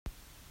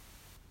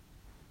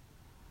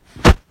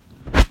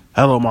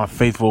Hello, my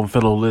faithful and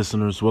fellow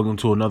listeners. Welcome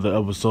to another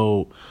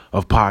episode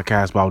of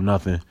Podcast About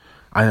Nothing.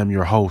 I am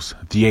your host,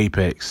 The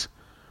Apex.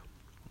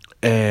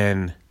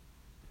 And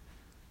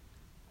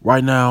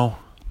right now,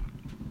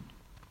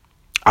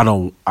 I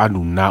do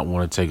not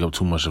want to take up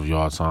too much of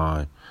y'all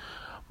time.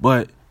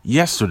 But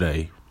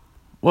yesterday,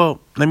 let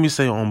me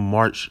say on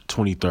March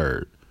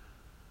 23rd,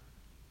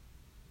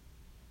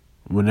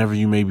 whenever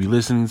you may be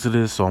listening to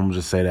this, so I'm going to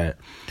just say that.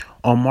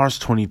 On March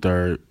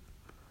 23rd,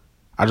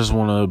 I just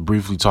want to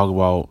briefly talk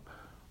about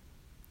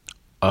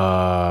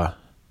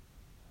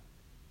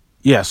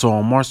so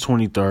on March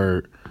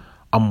 23rd,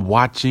 I'm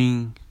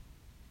watching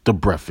The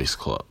Breakfast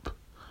Club.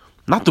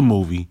 Not the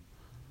movie.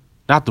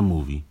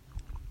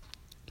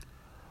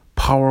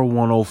 Power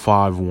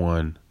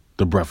 105.1,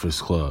 The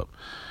Breakfast Club.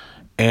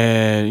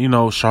 And,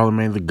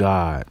 Charlamagne the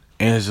God,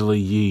 Angela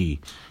Yee,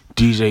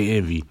 DJ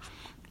Envy.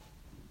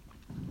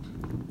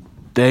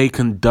 They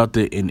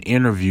conducted an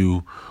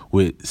interview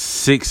with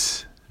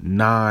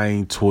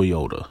 6ix9ine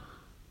Toyota.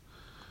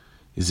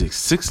 Is it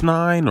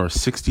 6ix9ine or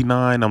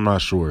 69? I'm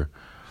not sure.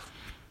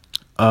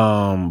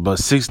 But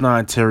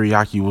 6ix9ine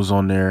Teriyaki was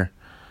on there,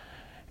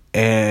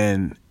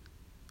 and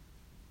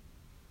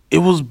it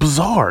was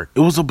bizarre. It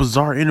was a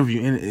bizarre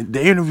interview, and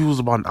the interview was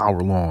about an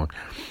hour long.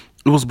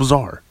 It was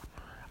bizarre.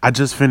 I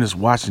just finished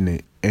watching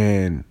it,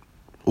 and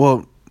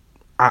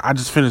I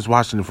just finished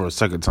watching it for a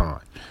second time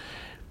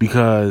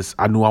because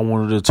I knew I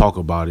wanted to talk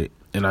about it,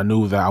 and I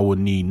knew that I would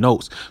need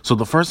notes. So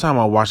the first time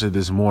I watched it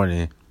this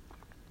morning,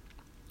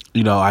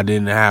 I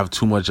didn't have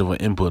too much of an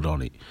input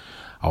on it.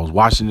 I was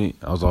watching it.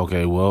 I was like,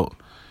 okay,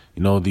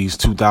 these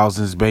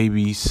 2000s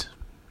babies,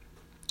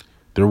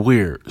 they're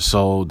weird.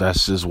 So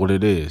that's just what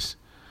it is.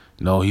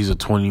 He's a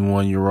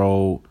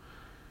 21-year-old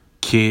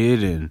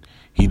kid and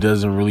he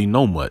doesn't really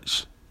know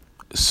much.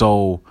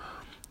 So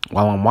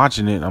while I'm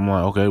watching it, I'm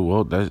like, okay,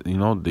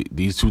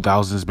 these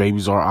 2000s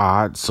babies are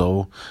odd.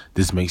 So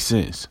this makes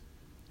sense.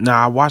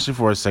 Now I watched it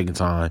for a second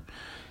time.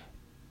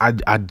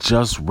 I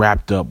just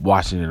wrapped up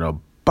watching it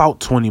about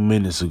 20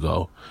 minutes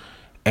ago.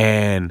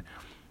 And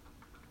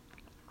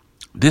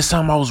this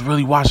time I was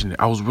really watching it.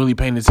 I was really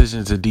paying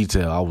attention to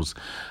detail.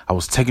 I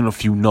was taking a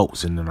few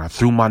notes, and then I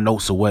threw my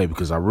notes away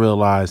because I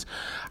realized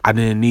I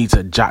didn't need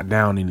to jot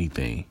down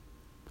anything.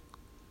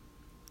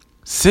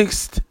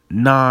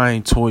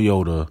 6ix9ine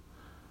Toyota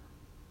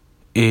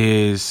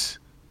is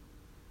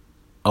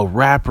a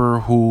rapper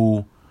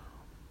who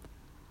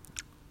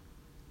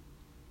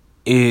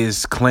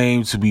is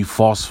claimed to be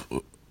false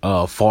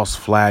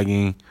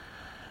flagging,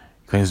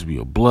 claims to be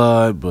a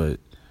blood, but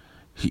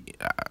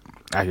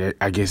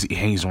I guess he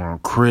hangs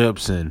around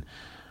Crips, and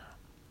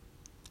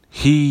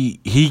he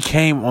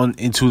came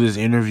into this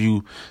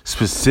interview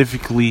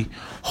specifically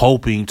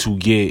hoping to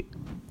get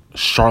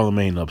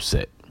Charlamagne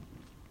upset.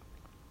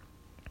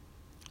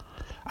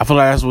 I feel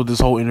like that's what this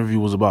whole interview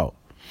was about.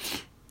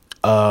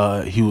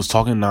 He was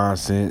talking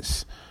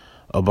nonsense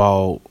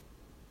about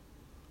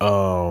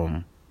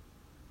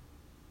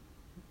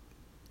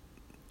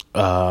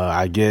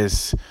I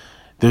guess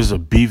there's a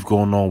beef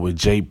going on with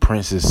Jay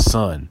Prince's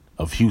son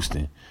of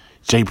Houston.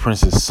 Jay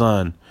Prince's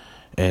son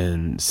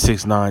and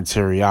 6ix9ine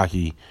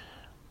Teriyaki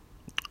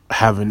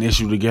have an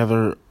issue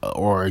together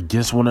or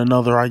against one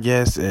another, I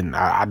guess. And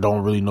I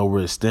don't really know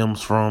where it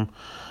stems from.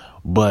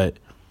 But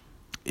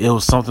it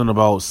was something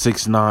about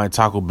 6ix9ine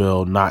Taco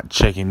Bell not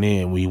checking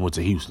in when he went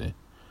to Houston.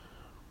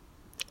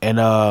 And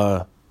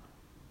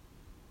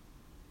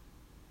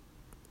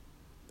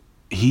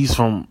he's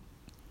from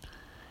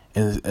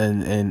and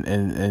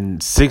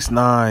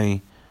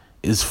 6ix9ine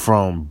is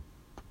from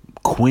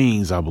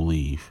Queens, I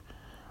believe.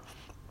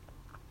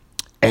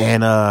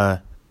 And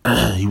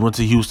he went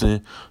to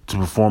Houston to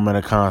perform at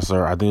a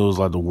concert. I think it was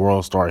like the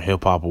World Star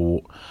Hip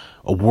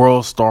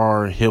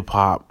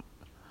Hop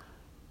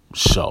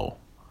show.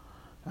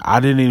 I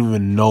didn't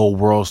even know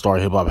World Star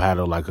Hip Hop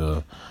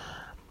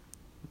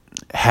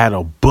had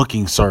a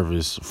booking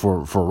service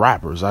for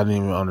rappers. I didn't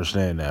even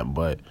understand that.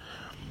 But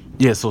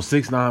yeah, so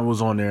 6ix9ine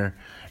was on there,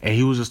 and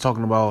he was just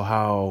talking about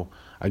how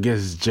I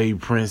guess Jay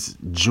Prince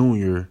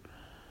Jr.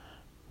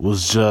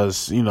 was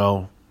just,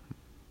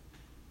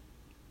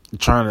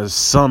 trying to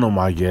sun him,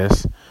 I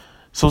guess.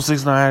 So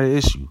 6ix9ine had an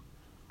issue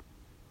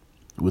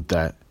with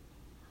that.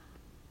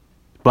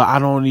 But I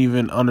don't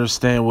even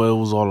understand what it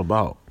was all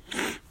about.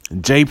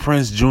 Jay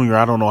Prince Jr.,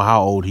 I don't know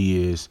how old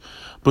he is.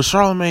 But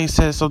Charlamagne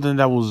said something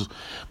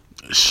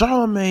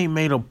Charlamagne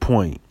made a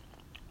point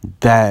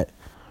that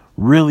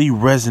really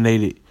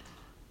resonated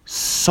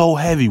so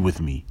heavy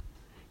with me.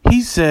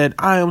 He said,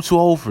 I am too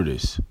old for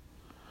this.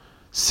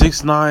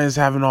 6ix9ine is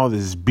having all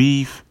this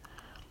beef,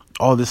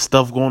 all this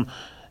stuff going.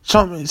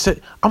 Charlamagne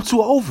said, I'm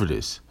too old for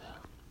this.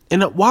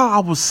 And while I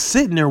was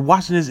sitting there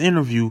watching this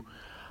interview,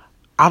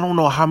 I don't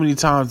know how many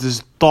times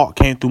this thought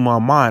came through my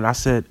mind. I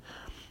said,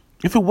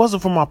 if it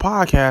wasn't for my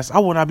podcast, I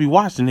would not be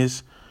watching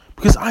this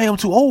because I am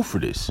too old for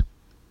this.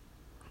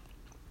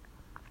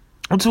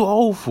 I'm too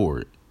old for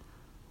it.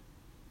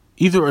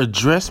 Either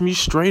address me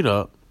straight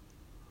up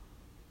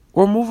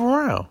or move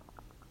around.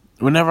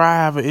 Whenever I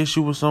have an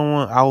issue with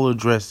someone, I will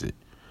address it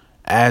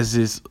as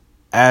it's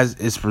as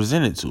it's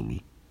presented to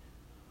me.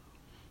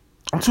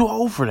 I'm too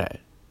old for that.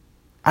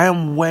 I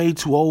am way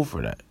too old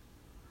for that.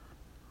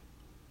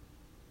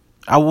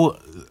 I will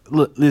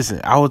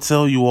listen. I will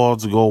tell you all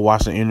to go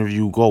watch the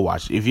interview. Go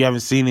watch it. If you haven't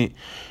seen it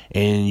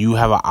and you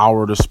have an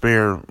hour to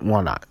spare,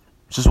 why not?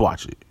 Just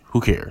watch it. Who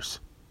cares?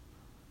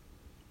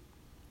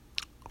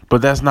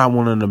 But that's not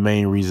one of the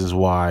main reasons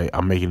why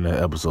I'm making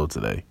the episode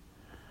today.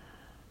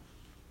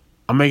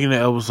 I'm making the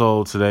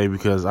episode today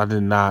because I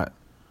did not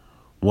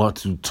want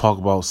to talk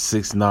about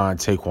 6ix9ine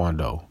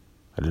Taekwondo.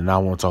 I did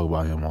not want to talk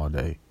about him all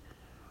day.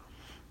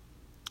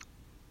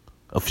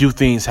 A few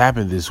things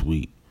happened this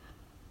week.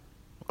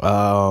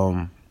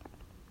 You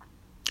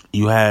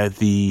had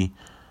there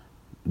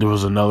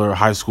was another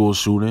high school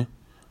shooting.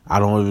 I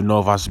don't even know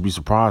if I should be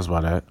surprised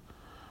by that.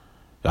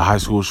 A high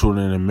school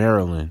shooting in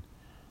Maryland.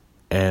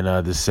 And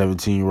this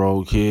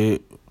 17-year-old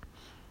kid,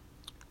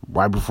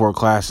 right before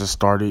classes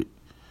started,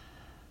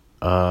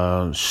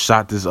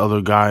 shot this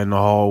other guy in the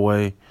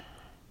hallway.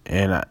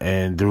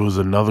 And there was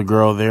another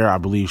girl there. I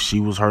believe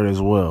she was hurt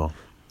as well.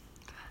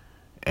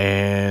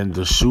 And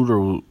the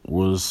shooter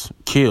was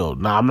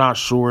killed. Now, I'm not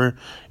sure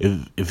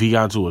if he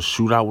got into a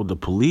shootout with the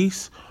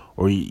police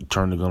or he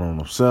turned the gun on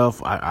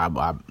himself.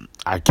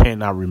 I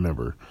cannot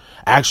remember.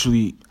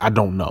 Actually, I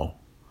don't know.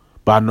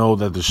 But I know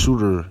that the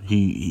shooter,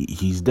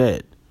 he's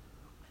dead.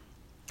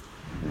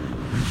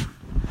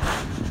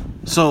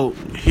 So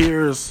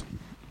here's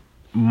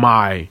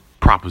my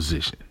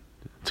proposition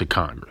to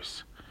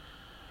Congress.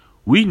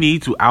 We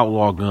need to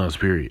outlaw guns,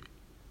 period.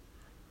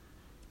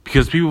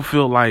 Because people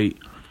feel like,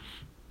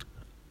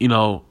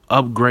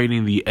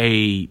 upgrading the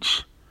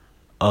age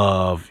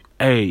of,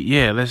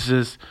 let's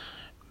just,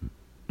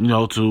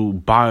 to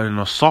buy an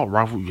assault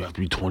rifle, you have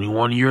to be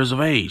 21 years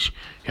of age.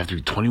 You have to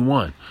be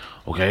 21.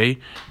 Okay?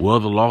 Well,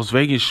 the Las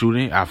Vegas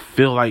shooting, I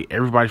feel like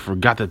everybody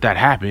forgot that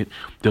happened.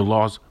 The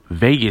Las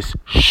Vegas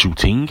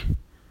shooting.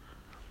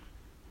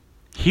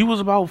 He was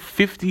about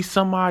 50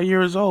 some odd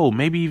years old,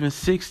 maybe even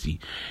 60.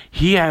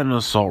 He had an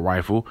assault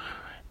rifle.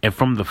 And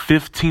from the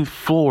 15th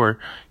floor,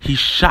 he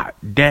shot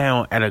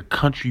down at a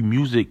country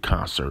music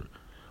concert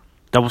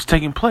that was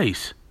taking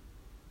place.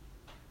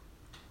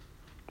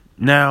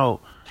 Now,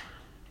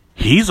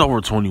 he's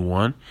over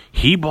 21.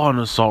 He bought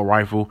an assault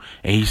rifle,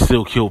 and he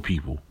still killed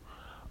people.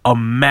 A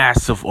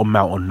massive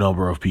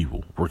number of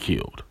people were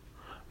killed.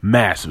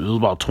 Massive. It was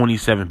about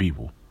 27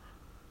 people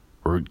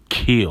were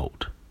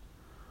killed.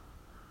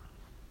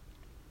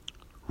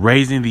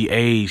 Raising the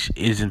age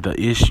isn't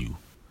the issue.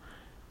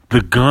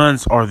 The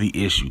guns are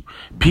the issue.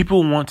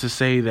 People want to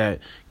say that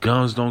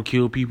guns don't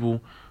kill people.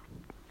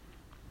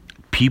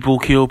 People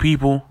kill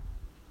people.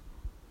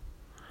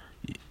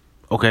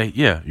 Okay,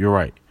 yeah, you're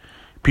right.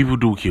 People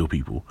do kill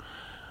people.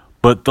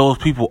 But those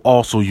people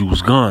also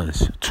use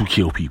guns to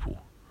kill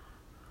people.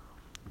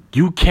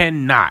 You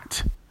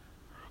cannot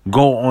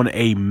go on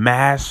a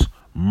mass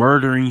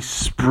murdering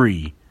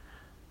spree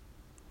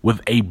with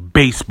a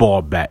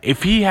baseball bat.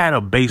 If he had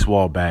a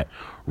baseball bat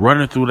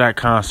running through that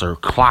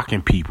concert,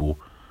 clocking people,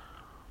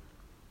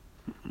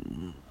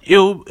 it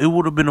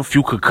would have been a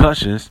few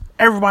concussions.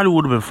 Everybody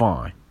would have been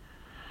fine.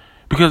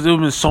 Because there would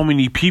have been so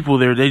many people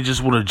there, they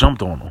just would have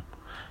jumped on him.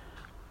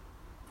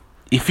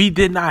 If he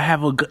did not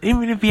have a gun,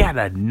 even if he had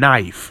a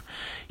knife,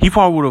 he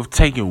probably would have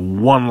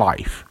taken one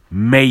life.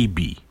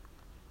 Maybe.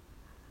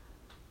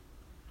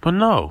 But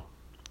no.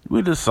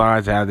 We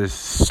decide to have this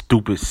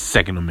stupid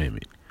Second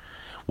Amendment,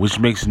 which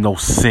makes no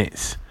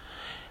sense.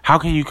 How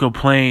can you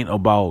complain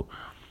about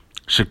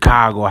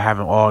Chicago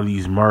having all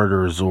these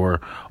murders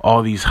or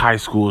all these high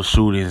school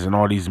shootings and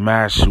all these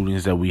mass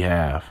shootings that we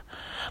have?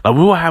 Like,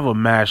 we will have a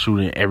mass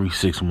shooting every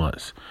 6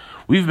 months.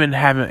 We've been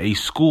having a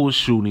school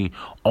shooting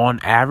on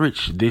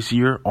average this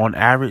year,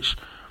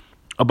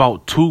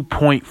 about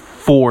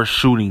 2.4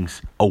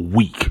 shootings a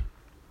week.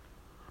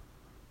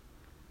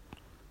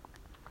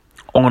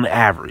 On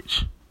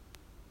average.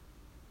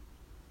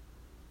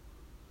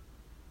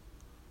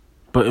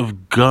 But if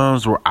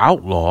guns were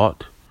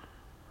outlawed,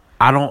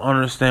 I don't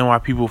understand why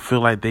people feel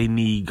like they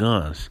need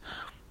guns.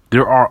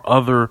 There are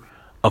other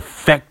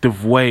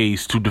effective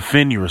ways to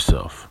defend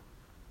yourself.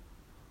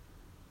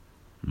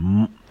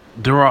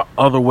 There are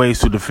other ways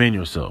to defend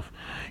yourself.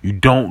 You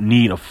don't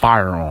need a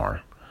firearm.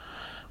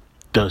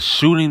 The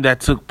shooting that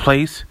took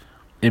place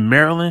in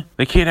Maryland,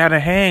 the kid had a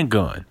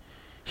handgun.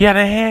 He had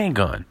a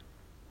handgun.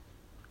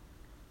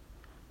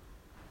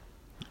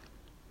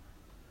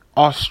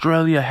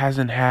 Australia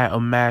hasn't had a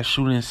mass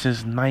shooting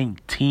since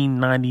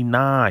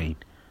 1999.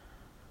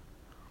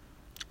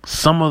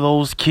 Some of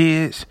those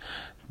kids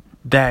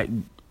that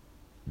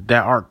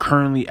are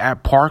currently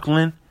at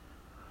Parkland,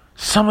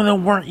 some of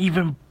them weren't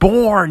even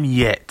born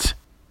yet.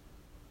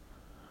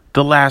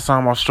 The last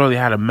time Australia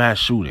had a mass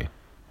shooting.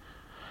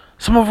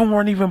 Some of them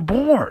weren't even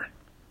born.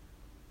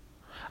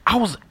 I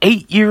was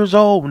 8 years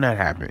old when that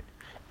happened.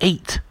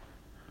 8.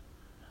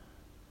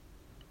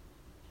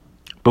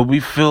 But we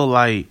feel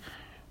like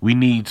we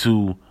need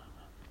to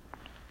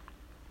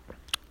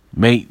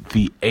make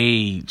the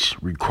age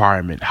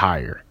requirement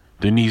higher.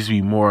 There needs to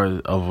be more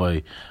of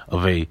a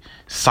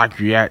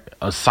psychology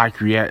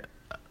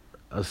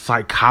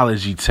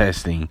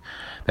testing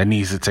that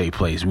needs to take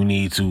place. We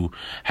need to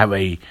have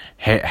a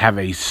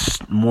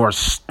more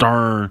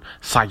stern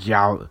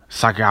psychology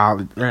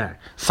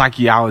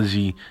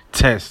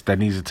test that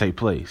needs to take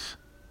place.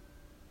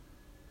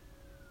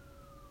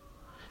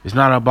 It's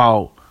not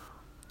about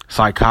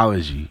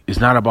psychology. It's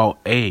not about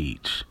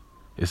age.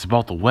 It's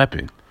about the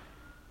weapon.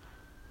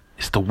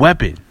 It's the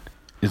weapon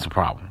is the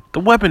problem.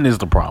 The weapon is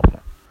the problem.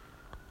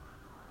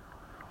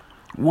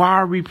 Why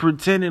are we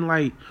pretending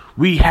like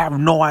we have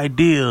no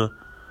idea?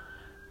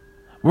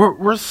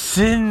 We're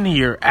sitting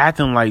here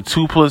acting like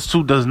 2 +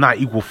 2 does not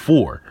equal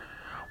 4.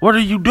 What are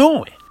you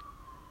doing?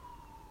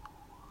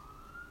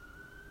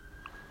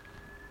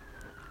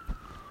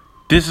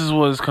 This is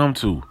what it's come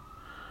to.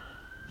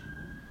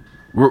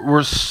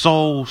 We're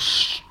so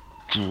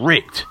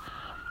strict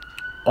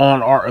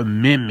on our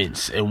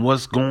amendments and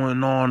what's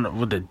going on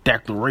with the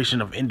Declaration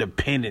of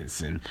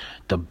Independence and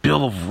the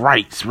Bill of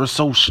Rights. We're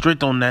so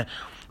strict on that.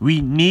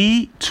 We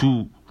need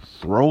to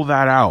throw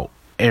that out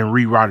and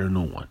rewrite a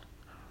new one.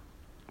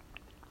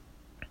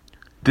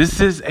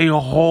 This is a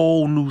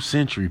whole new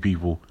century,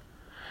 people.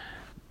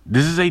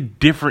 This is a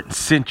different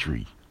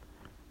century.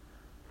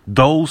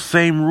 Those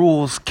same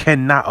rules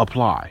cannot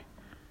apply.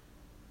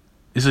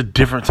 It's a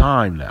different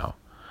time now.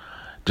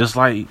 Just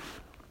like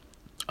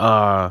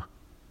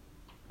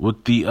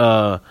with the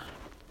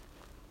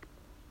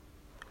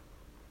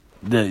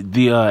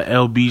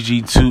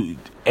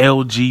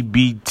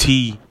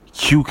LGBTQ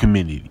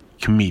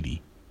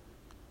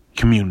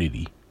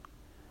community.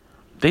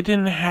 They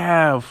didn't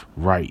have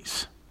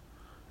rights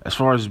as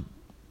far as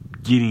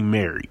getting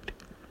married.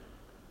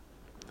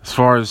 As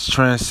far as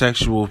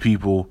transsexual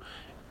people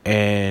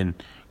and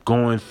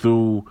going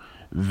through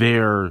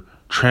their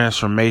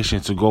transformation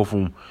to go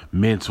from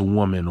men to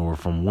women or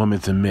from women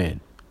to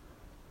men.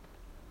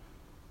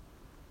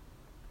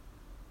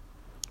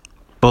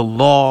 But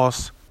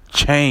laws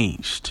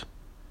changed.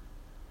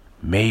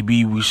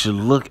 Maybe we should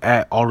look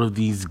at all of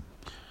these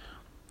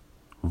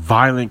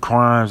violent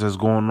crimes that's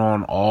going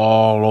on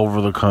all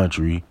over the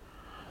country.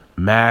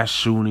 Mass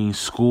shootings,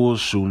 school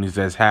shootings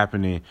that's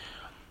happening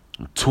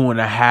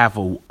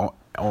 2.5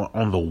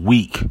 on the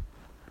week.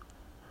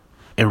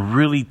 And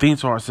really think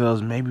to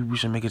ourselves, maybe we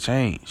should make a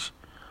change.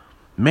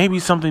 Maybe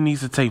something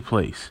needs to take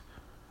place.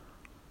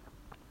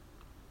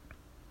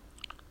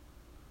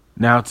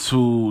 Now,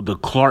 to the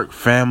Clark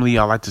family,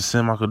 I'd like to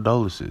send my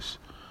condolences.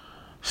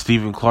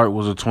 Stephen Clark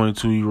was a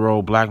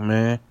 22-year-old black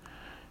man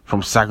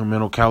from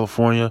Sacramento,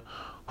 California,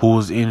 who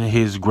was in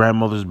his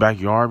grandmother's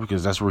backyard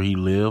because that's where he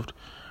lived.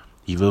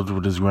 He lived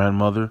with his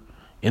grandmother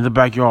in the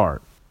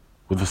backyard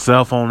with a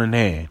cell phone in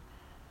hand.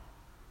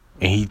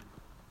 And he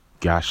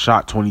got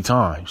shot 20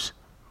 times.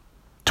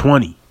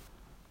 20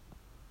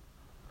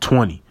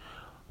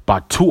 by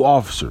 2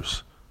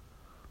 officers.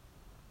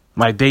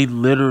 Like, they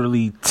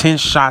literally 10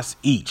 shots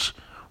each.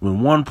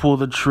 When one pulled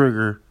the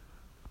trigger,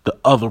 the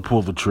other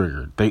pulled the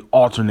trigger. They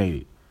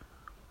alternated.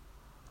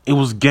 It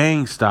was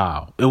gang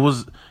style. It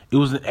was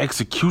an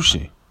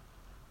execution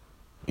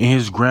in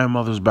his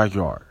grandmother's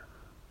backyard.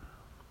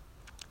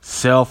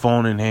 Cell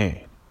phone in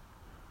hand.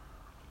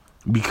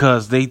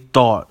 Because they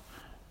thought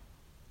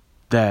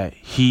that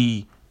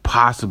he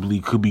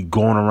possibly could be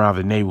going around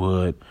the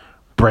neighborhood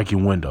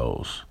breaking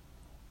windows.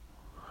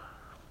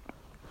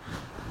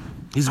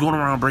 He's going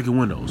around breaking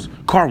windows,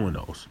 car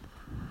windows.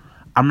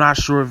 I'm not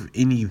sure if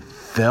any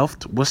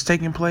theft was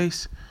taking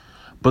place,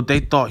 but they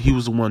thought he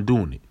was the one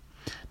doing it.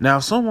 Now,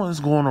 if someone's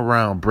going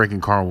around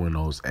breaking car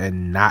windows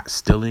and not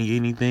stealing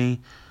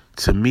anything,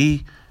 to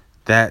me,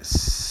 that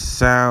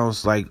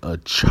sounds like a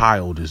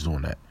child is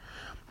doing that.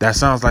 That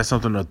sounds like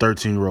something a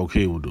 13-year-old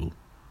kid would do.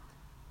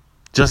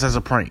 Just as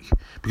a prank.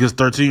 Because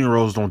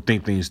 13-year-olds don't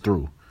think things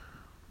through.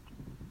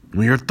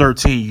 When you're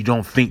 13, you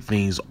don't think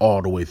things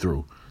all the way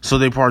through. So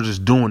they probably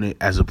just doing it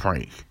as a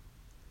prank.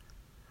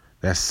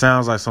 That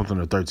sounds like something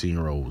a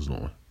 13-year-old was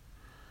doing.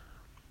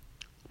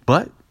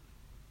 But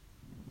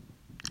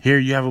here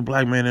you have a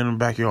black man in the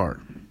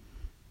backyard.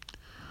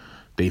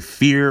 They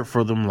feared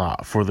for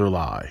their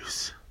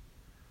lives.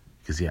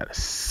 Because he had a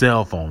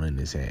cell phone in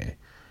his hand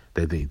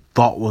that they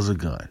thought was a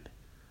gun.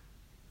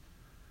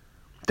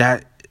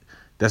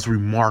 That's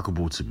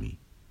remarkable to me.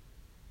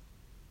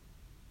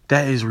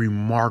 That is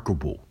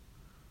remarkable.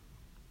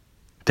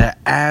 That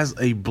as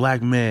a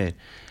black man,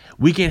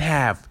 we can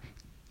have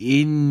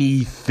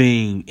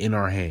anything in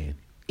our hand.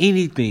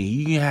 Anything.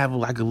 You can have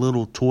like a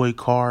little toy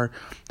car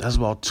that's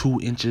about 2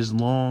 inches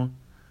long.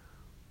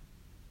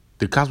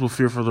 The cops will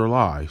fear for their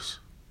lives.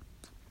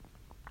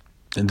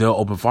 And they'll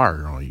open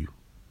fire on you.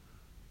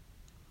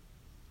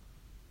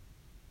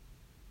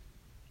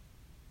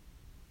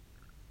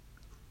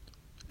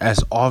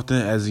 As often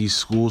as these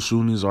school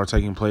shootings are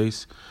taking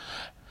place,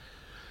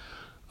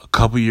 a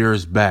couple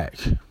years back,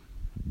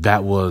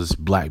 that was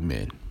black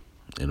men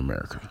in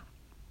America.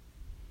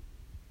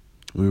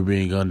 We were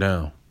being gunned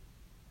down.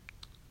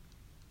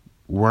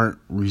 Weren't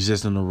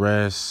resisting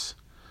arrest.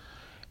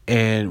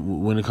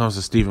 And when it comes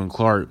to Stephen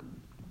Clark,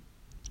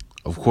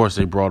 Of course,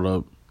 they brought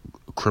up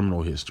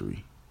criminal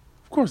history.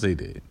 Of course they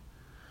did.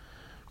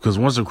 Because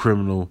once a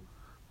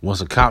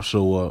cop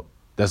show up,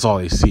 that's all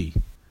they see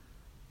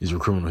is your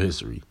criminal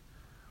history.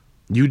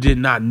 You did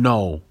not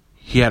know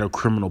he had a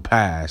criminal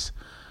past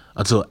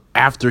until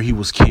after he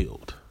was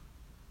killed.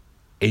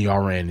 And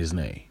y'all ran his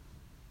name.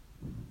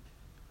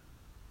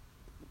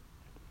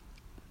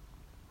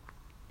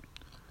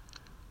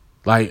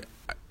 Like,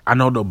 I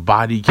know the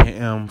body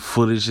cam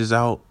footage is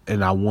out,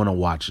 and I want to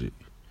watch it.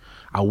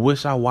 I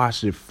wish I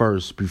watched it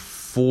first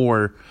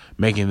before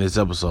making this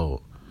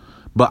episode.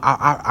 But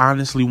I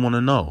honestly want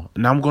to know.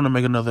 And I'm going to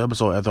make another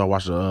episode after I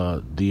watch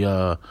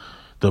the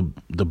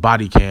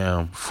body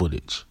cam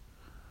footage.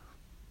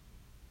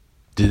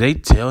 Did they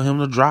tell him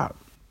to drop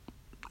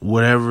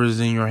whatever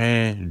is in your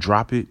hand,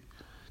 drop it?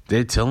 Did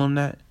they tell him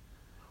that?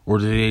 Or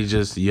did they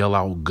just yell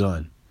out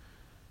gun?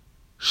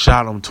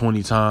 Shot him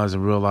 20 times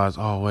and realized,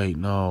 oh, wait,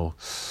 no.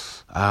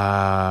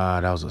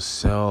 That was a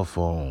cell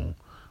phone.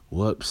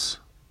 Whoops.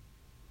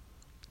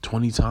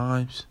 20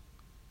 times?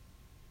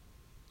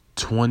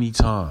 20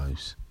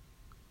 times.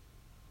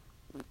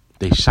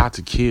 They shot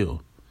to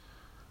kill.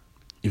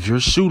 If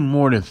you're shooting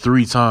more than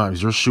 3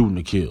 times, you're shooting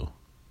to kill.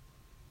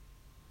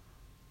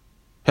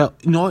 Hell,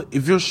 you know what?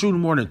 If you're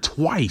shooting more than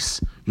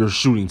twice, you're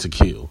shooting to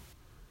kill.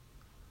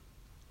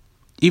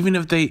 Even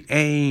if they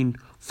aim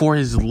for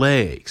his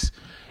legs.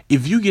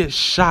 If you get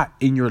shot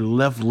in your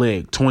left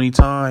leg 20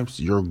 times,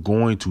 you're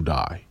going to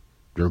die.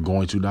 You're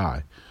going to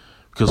die.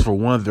 Because for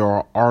one, there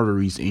are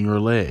arteries in your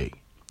leg.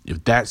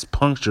 If that's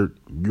punctured,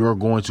 you're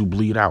going to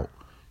bleed out.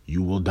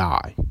 You will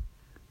die.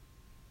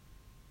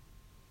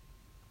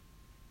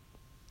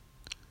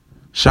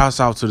 Shouts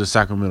out to the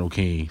Sacramento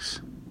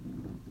Kings.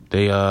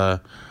 They I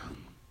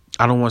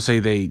don't want to say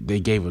they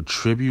gave a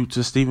tribute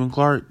to Stephen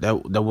Clark.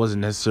 That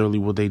wasn't necessarily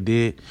what they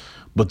did.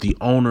 But the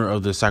owner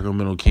of the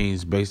Sacramento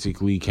Kings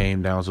basically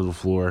came down to the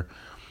floor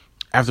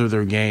after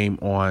their game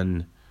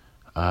on,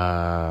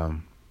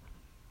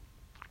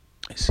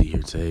 let's see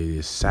here, today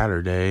is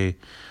Saturday,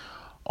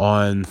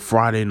 on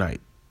Friday night.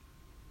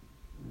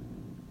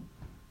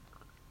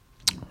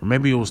 Or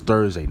maybe it was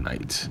Thursday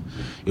night.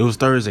 It was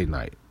Thursday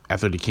night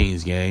after the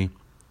Kings game.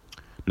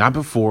 Not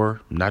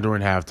before, not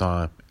during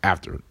halftime,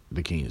 after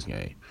the Kings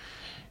game.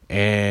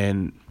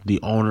 And the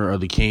owner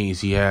of the Kings,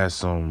 he has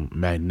some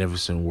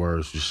magnificent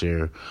words to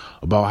share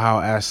about how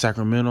at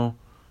Sacramento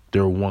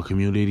they're one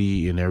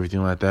community and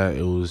everything like that.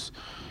 It was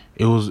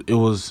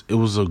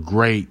a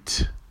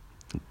great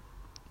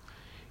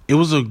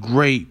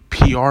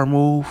PR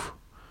move.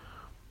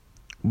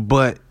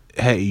 But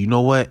hey, you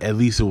know what? At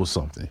least it was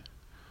something.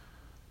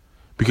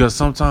 Because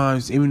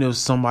sometimes, even if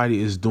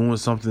somebody is doing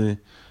something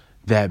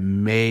that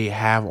may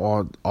have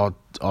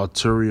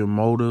ulterior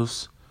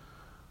motives,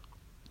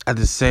 at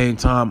the same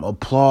time,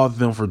 applaud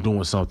them for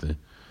doing something.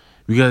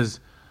 Because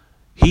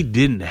he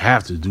didn't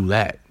have to do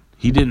that.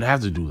 He didn't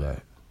have to do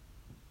that.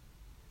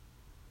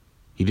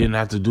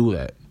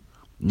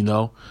 You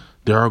know,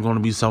 there are going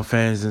to be some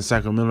fans in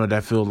Sacramento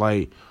that feel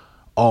like,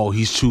 oh,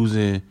 he's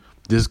choosing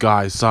this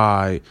guy's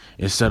side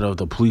instead of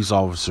the police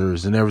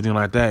officers and everything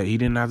like that. He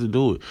didn't have to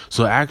do it.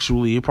 So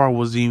actually, it probably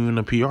wasn't even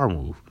a PR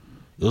move.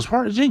 It was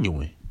part of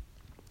genuine.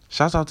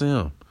 Shouts out to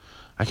him.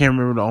 I can't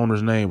remember the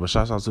owner's name, but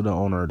shouts out to the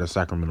owner of the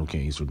Sacramento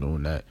Kings for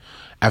doing that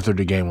after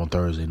the game on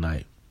Thursday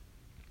night.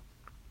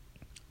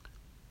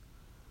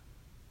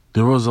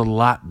 There was a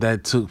lot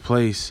that took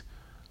place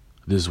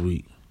this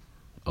week.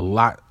 A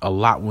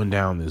lot went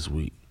down this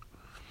week.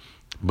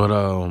 But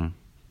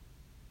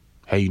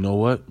hey, you know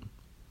what?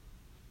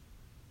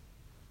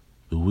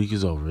 The week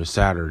is over. It's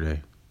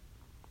Saturday.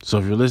 So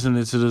if you're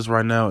listening to this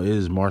right now, it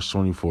is March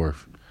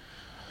 24th.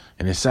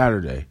 And it's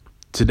Saturday.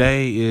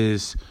 Today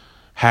is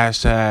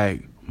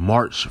hashtag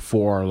March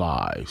for Our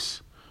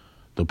Lives.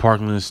 The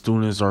Parkland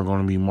students are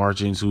going to be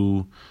marching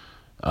to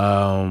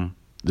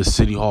the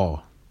City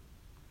Hall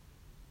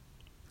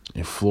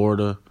in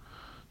Florida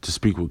to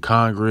speak with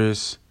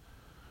Congress,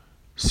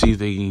 see if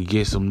they can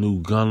get some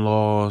new gun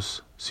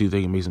laws, see if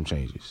they can make some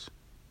changes.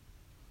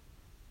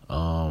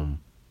 I'll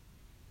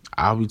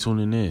be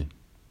tuning in.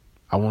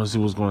 I want to see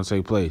what's going to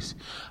take place.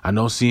 I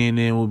know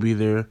CNN will be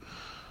there.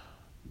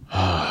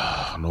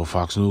 I know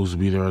Fox News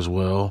will be there as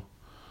well.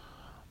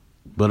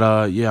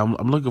 But, yeah,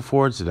 I'm looking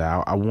forward to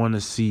that. I want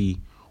to see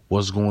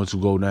what's going to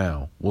go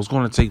down, what's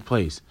going to take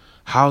place.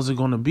 How's it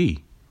going to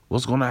be?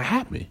 What's going to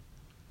happen?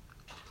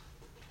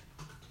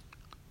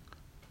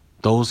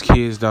 Those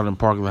kids down in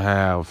Parkland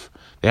have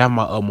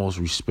my utmost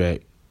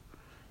respect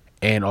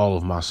and all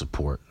of my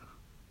support.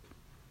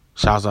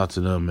 Shouts out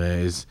to them,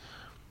 man.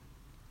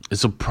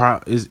 It's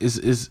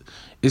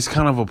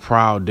kind of a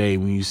proud day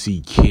when you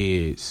see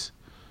kids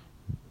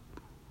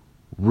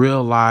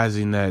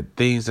realizing that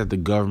things that the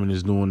government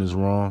is doing is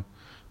wrong.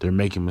 They're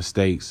making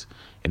mistakes,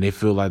 and they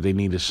feel like they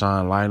need to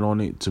shine light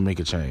on it to make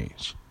a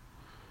change.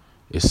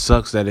 It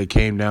sucks that it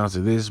came down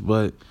to this,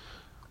 but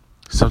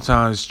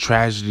sometimes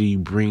tragedy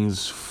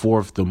brings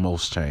forth the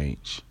most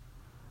change.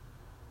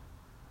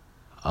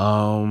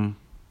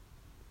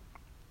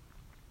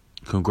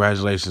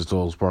 Congratulations to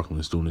those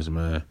Parkland students,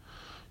 man.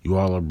 You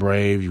all are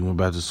brave. You went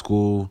back to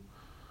school.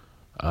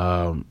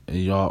 And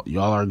y'all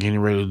are getting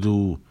ready to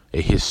do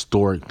a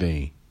historic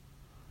thing.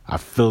 I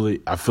feel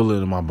it. I feel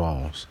it in my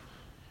bones.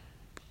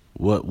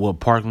 What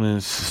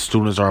Parkland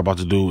students are about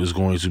to do is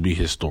going to be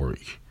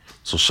historic.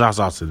 So shouts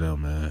out to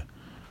them, man.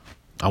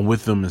 I'm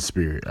with them in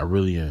spirit. I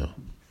really am.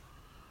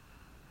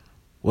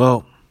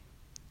 Well,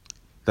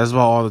 that's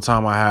about all the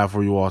time I have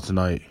for you all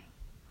tonight.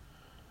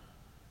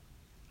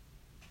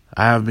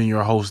 I have been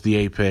your host, The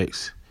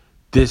Apex.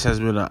 This has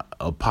been a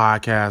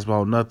podcast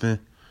about nothing.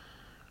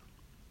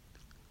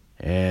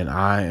 And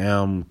I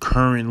am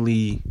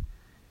currently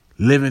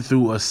living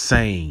through a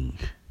saying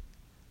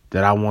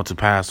that I want to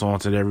pass on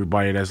to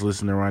everybody that's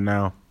listening right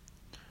now.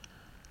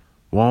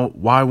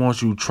 Why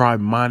won't you try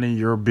minding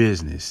your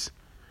business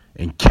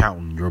and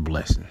counting your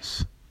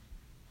blessings?